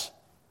this,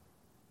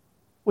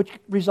 which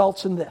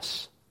results in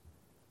this.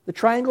 The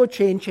triangle of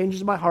change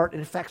changes my heart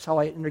and affects how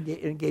I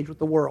engage with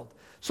the world.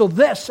 So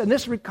this, in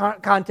this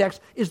context,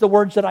 is the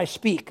words that I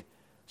speak.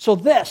 So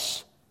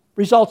this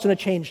results in a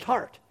changed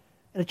heart.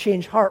 And a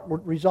changed heart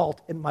would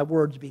result in my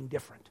words being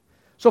different.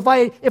 So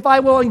if I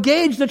will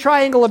engage the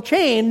triangle of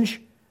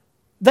change,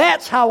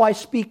 that's how I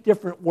speak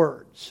different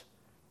words.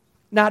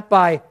 Not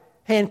by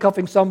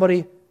handcuffing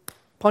somebody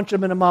punching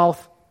them in the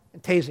mouth,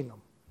 and tasing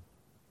them.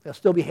 They'll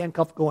still be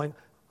handcuffed going,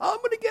 I'm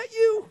going to get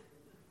you.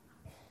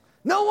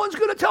 No one's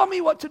going to tell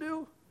me what to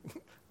do.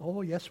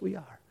 Oh, yes, we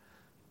are.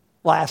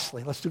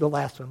 Lastly, let's do the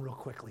last one real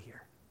quickly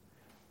here.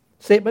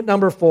 Statement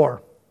number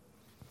 4.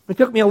 It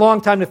took me a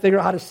long time to figure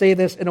out how to say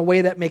this in a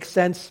way that makes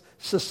sense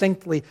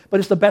succinctly, but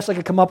it's the best I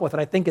could come up with,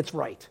 and I think it's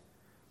right.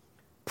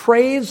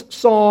 Praise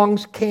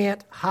songs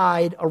can't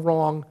hide a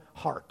wrong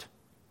heart.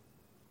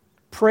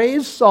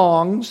 Praise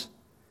songs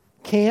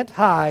can't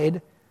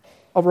hide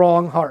a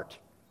wrong heart.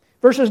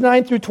 Verses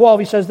 9 through 12,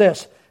 he says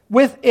this,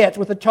 with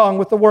the tongue,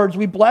 with the words,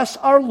 we bless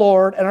our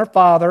Lord and our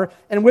Father,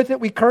 and with it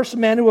we curse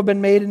men who have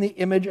been made in the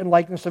image and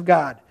likeness of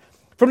God.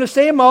 From the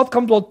same mouth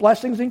comes both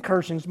blessings and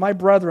cursings. My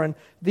brethren,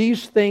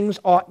 these things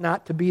ought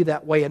not to be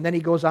that way. And then he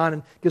goes on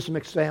and gives some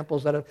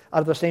examples that out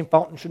of the same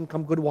fountain shouldn't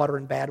come good water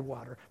and bad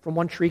water. From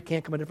one tree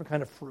can't come a different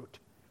kind of fruit.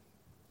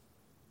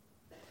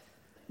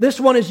 This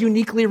one is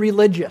uniquely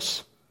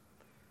religious.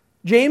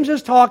 James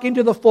is talking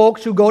to the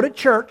folks who go to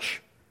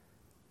church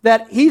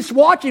that he's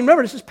watching.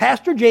 Remember, this is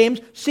Pastor James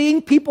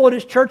seeing people in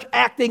his church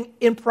acting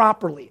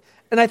improperly.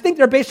 And I think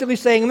they're basically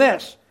saying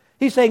this.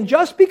 He's saying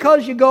just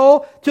because you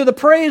go to the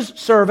praise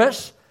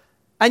service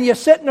and you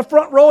sit in the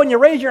front row and you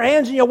raise your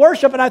hands and you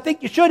worship, and I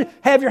think you should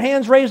have your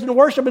hands raised in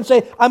worship and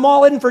say, I'm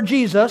all in for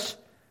Jesus.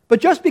 But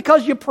just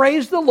because you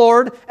praise the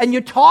Lord and you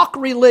talk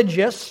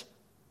religious,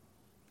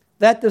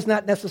 that does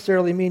not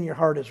necessarily mean your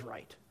heart is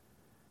right.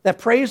 That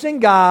praising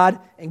God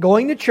and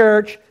going to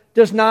church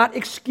does not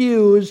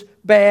excuse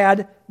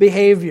bad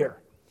behavior.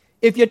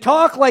 If you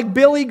talk like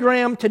Billy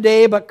Graham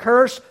today but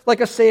curse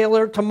like a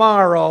sailor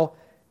tomorrow,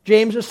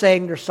 James is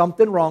saying there's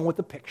something wrong with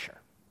the picture.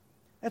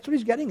 That's what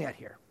he's getting at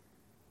here.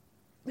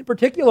 In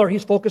particular,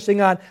 he's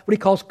focusing on what he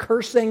calls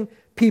cursing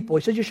people.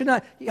 He says you should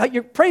not,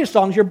 your praise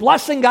songs, you're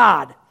blessing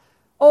God.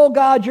 Oh,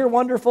 God, you're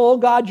wonderful. Oh,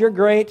 God, you're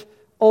great.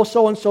 Oh,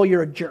 so-and-so,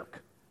 you're a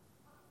jerk.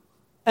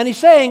 And he's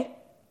saying,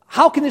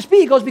 how can this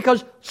be? He goes,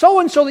 because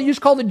so-and-so that you just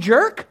called a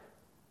jerk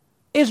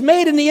is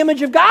made in the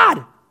image of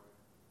God.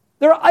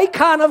 They're an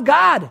icon of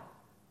God.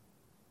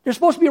 They're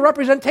supposed to be a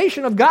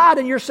representation of God,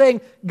 and you're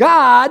saying,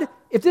 God,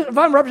 if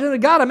I'm representing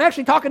God, I'm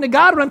actually talking to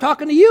God when I'm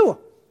talking to you.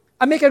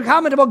 I'm making a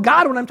comment about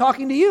God when I'm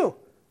talking to you.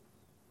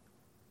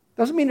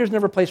 Doesn't mean there's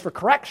never a place for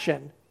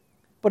correction,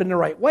 but in the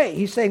right way.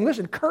 He's saying,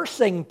 listen,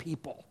 cursing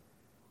people,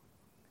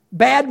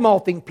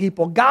 bad-mouthing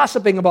people,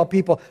 gossiping about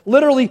people,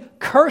 literally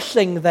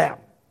cursing them.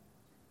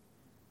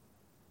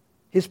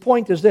 His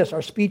point is this,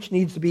 our speech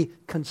needs to be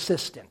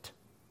consistent.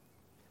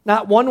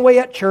 Not one way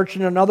at church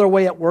and another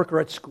way at work or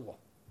at school.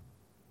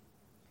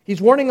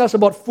 He's warning us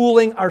about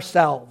fooling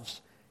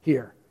ourselves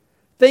here.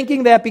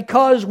 Thinking that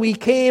because we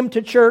came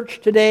to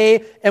church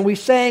today and we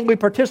sang, we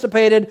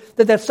participated,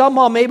 that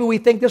somehow maybe we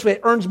think this way,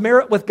 it earns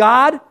merit with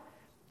God,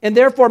 and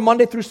therefore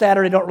Monday through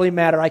Saturday don't really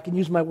matter. I can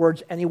use my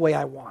words any way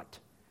I want.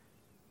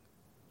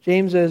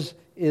 James is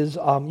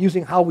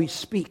using how we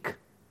speak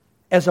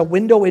as a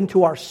window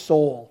into our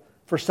soul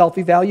for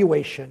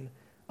self-evaluation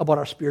about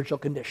our spiritual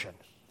condition.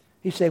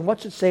 He's saying,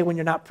 what's it say when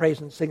you're not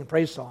praising, singing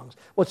praise songs?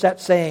 What's that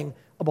saying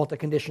about the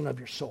condition of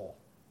your soul?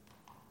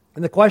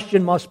 And the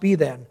question must be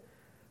then,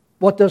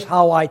 what does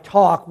how I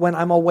talk when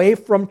I'm away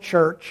from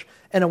church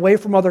and away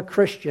from other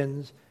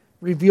Christians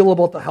reveal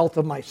about the health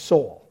of my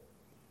soul?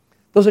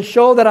 Does it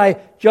show that I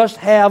just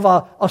have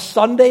a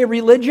Sunday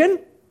religion?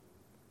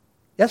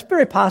 That's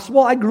very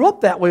possible. I grew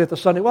up that way with the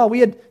Sunday. Well, we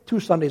had 2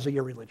 Sundays a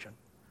year religion.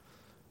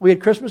 We had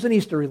Christmas and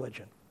Easter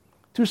religion.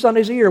 2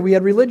 Sundays a year we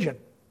had religion.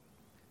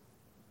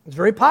 It's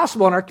very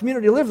possible in our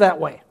community to live that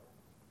way.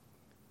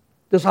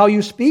 Does how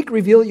you speak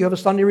reveal that you have a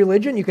Sunday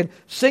religion? You can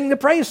sing the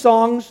praise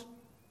songs.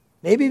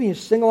 Maybe even you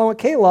sing along with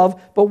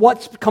K-Love, but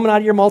what's coming out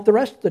of your mouth the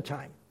rest of the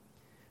time?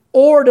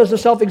 Or does the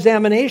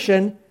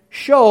self-examination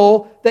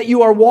show that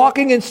you are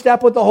walking in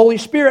step with the Holy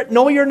Spirit?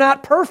 No, you're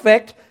not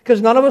perfect,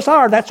 because none of us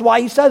are. That's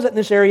why he says it in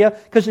this area,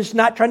 because it's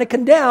not trying to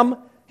condemn.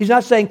 He's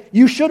not saying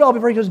you should all be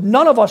perfect, because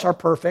none of us are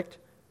perfect.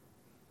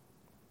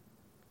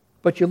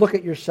 But you look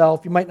at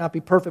yourself, you might not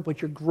be perfect,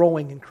 but you're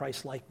growing in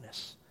Christ's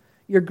likeness.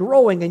 You're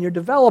growing and you're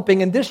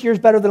developing, and this year's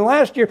better than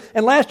last year,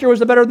 and last year was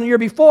better than the year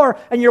before,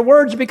 and your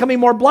words are becoming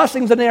more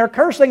blessings than they are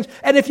cursings,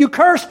 and if you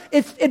curse,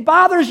 it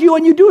bothers you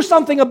and you do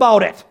something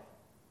about it.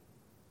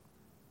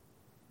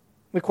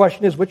 The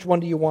question is, which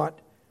one do you want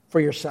for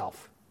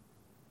yourself?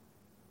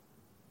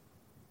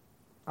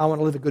 I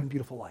want to live a good and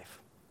beautiful life,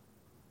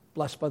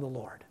 blessed by the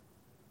Lord.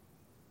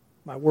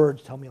 My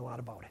words tell me a lot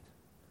about it.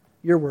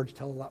 Your words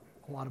tell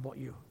a lot about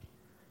you.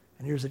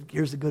 And here's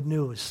the good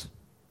news.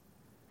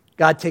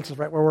 God takes us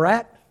right where we're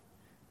at.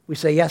 We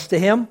say yes to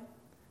him,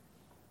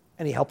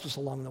 and he helps us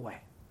along the way.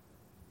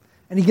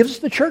 And he gives us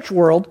the church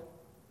world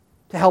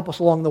to help us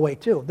along the way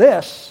too.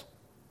 This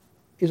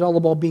is all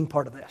about being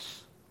part of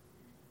this.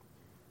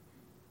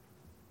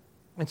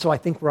 And so I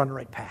think we're on the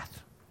right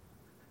path.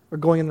 We're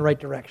going in the right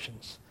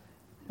directions.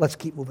 Let's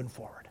keep moving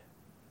forward.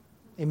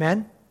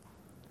 Amen?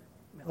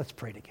 Let's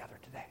pray together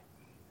today.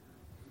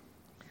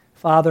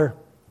 Father,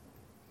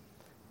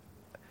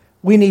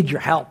 we need your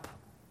help.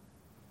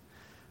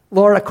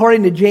 Lord,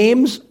 according to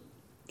James,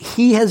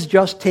 he has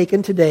just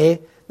taken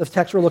today, the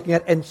text we're looking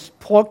at, and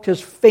poked his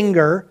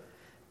finger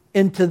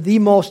into the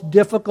most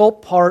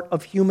difficult part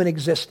of human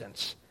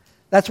existence.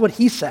 That's what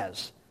he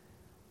says.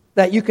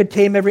 That you could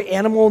tame every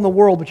animal in the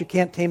world, but you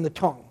can't tame the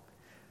tongue.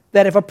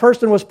 That if a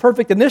person was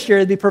perfect in this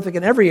area, they'd be perfect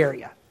in every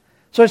area.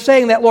 So it's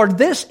saying that, Lord,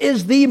 this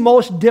is the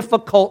most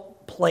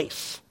difficult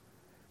place.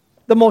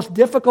 The most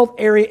difficult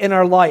area in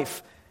our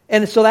life.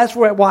 And so that's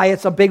why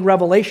it's a big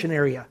revelation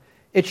area.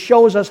 It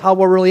shows us how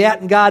we're really at.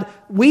 And God,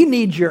 we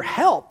need your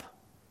help.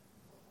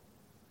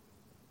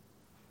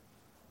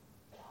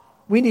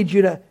 We need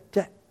you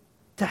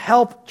to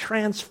help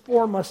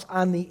transform us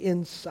on the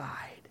inside.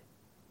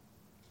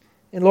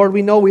 And Lord,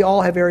 we know we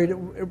all have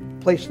a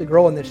place to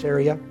grow in this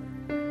area.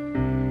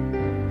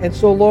 And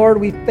so, Lord,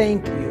 we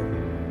thank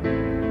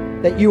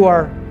you that you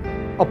are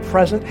a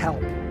present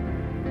help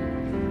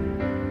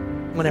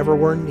whenever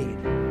we're in need.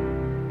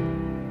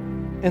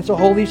 And so,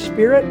 Holy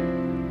Spirit,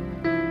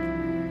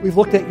 we've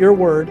looked at your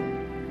word,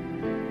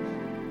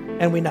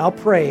 and we now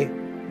pray,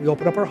 we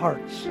open up our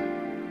hearts.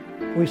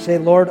 We say,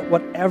 Lord,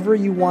 whatever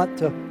you want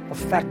to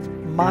affect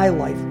my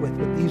life with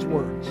these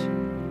words,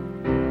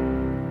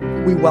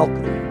 we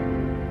welcome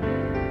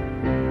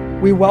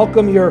you. We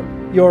welcome your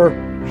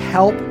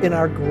help in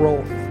our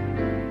growth.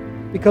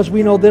 Because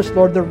we know this,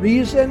 Lord, the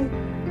reason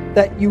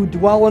that you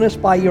dwell in us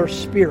by your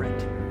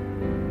Spirit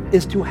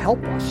is to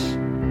help us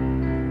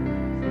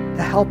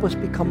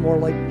become more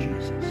like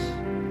Jesus.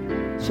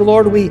 So,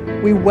 Lord, we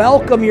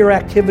welcome your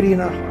activity in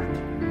our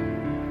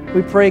heart.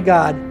 We pray,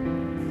 God,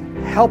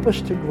 help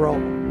us to grow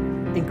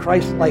in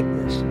Christ's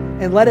likeness,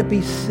 and let it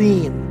be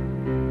seen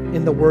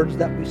in the words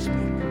that we speak.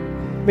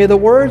 May the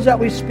words that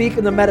we speak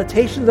and the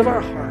meditations of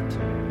our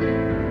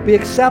heart be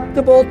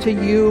acceptable to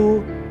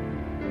you,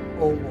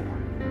 O Lord.